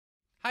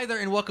Hi there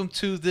and welcome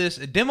to this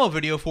demo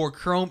video for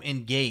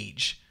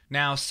ChromEngage.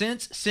 Now,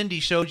 since Cindy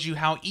showed you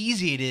how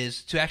easy it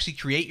is to actually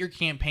create your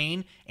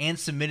campaign and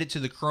submit it to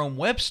the Chrome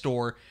Web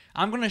Store,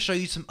 I'm going to show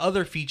you some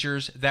other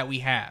features that we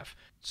have.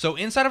 So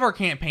inside of our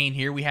campaign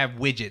here, we have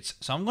widgets.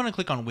 So I'm going to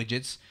click on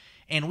widgets,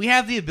 and we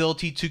have the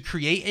ability to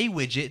create a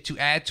widget to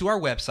add to our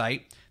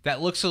website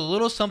that looks a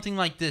little something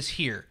like this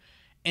here.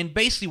 And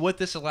basically what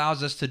this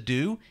allows us to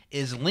do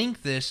is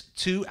link this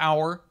to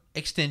our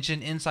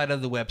extension inside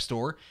of the web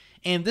store.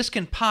 And this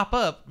can pop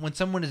up when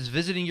someone is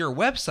visiting your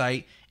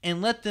website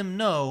and let them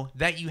know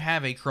that you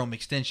have a Chrome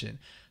extension.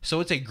 So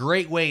it's a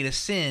great way to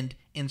send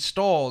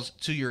installs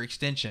to your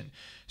extension.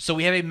 So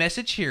we have a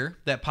message here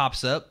that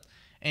pops up,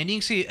 and you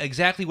can see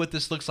exactly what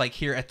this looks like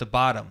here at the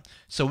bottom.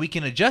 So we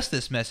can adjust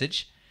this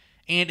message,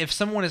 and if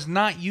someone is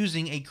not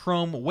using a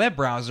Chrome web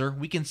browser,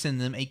 we can send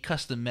them a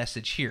custom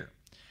message here.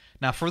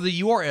 Now for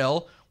the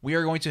URL, we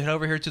are going to head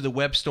over here to the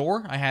web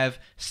store. I have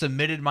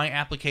submitted my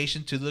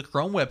application to the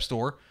Chrome web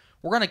store.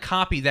 We're going to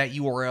copy that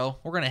URL,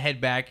 we're going to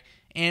head back,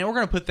 and we're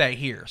going to put that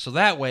here. So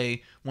that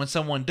way, when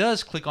someone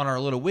does click on our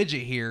little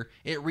widget here,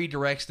 it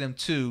redirects them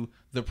to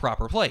the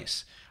proper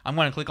place. I'm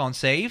going to click on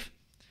save,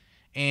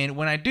 and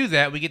when I do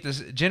that, we get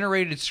this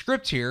generated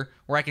script here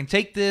where I can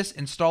take this,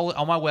 install it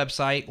on my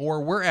website,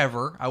 or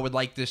wherever I would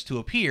like this to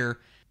appear,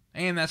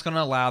 and that's going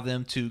to allow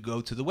them to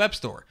go to the web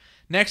store.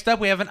 Next up,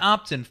 we have an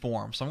opt-in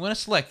form, so I'm going to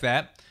select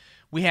that.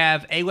 We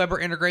have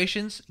Aweber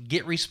integrations,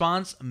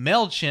 GetResponse,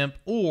 MailChimp,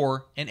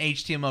 or an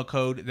HTML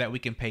code that we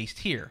can paste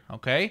here,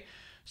 okay?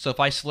 So if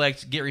I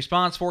select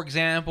GetResponse, for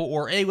example,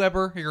 or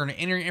Aweber, you're going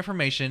to enter your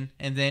information,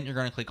 and then you're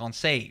going to click on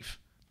Save.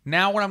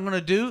 Now what I'm going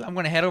to do, I'm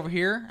going to head over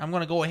here. I'm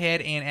going to go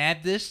ahead and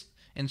add this,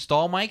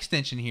 install my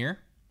extension here.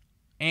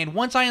 And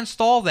once I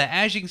install that,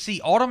 as you can see,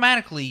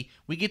 automatically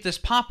we get this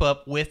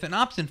pop-up with an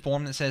opt-in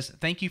form that says,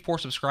 thank you for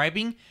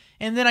subscribing.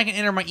 And then I can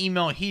enter my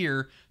email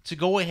here to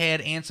go ahead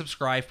and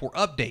subscribe for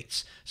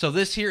updates. So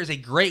this here is a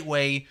great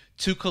way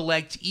to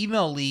collect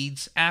email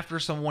leads after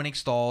someone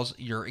installs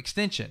your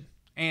extension.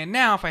 And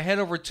now if I head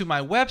over to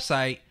my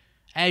website,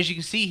 as you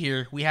can see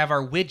here, we have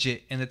our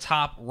widget in the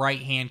top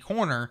right-hand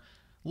corner,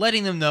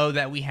 letting them know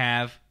that we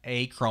have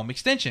a Chrome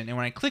extension. And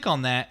when I click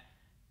on that,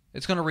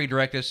 it's going to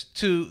redirect us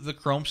to the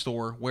Chrome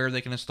store where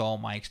they can install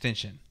my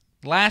extension.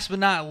 Last but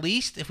not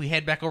least, if we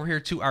head back over here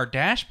to our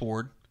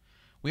dashboard,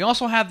 we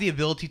also have the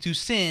ability to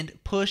send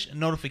push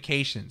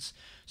notifications.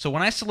 So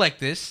when I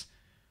select this,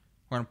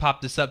 we're going to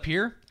pop this up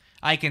here.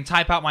 I can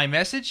type out my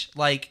message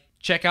like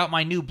check out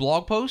my new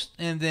blog post,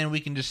 and then we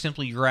can just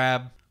simply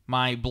grab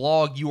my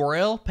blog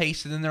URL,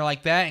 paste it in there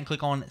like that, and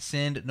click on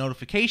send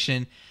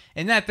notification.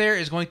 And that there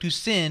is going to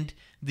send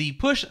the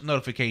push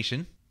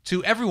notification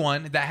to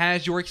everyone that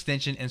has your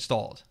extension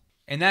installed.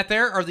 And that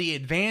there are the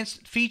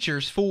advanced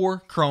features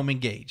for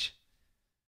ChromEngage.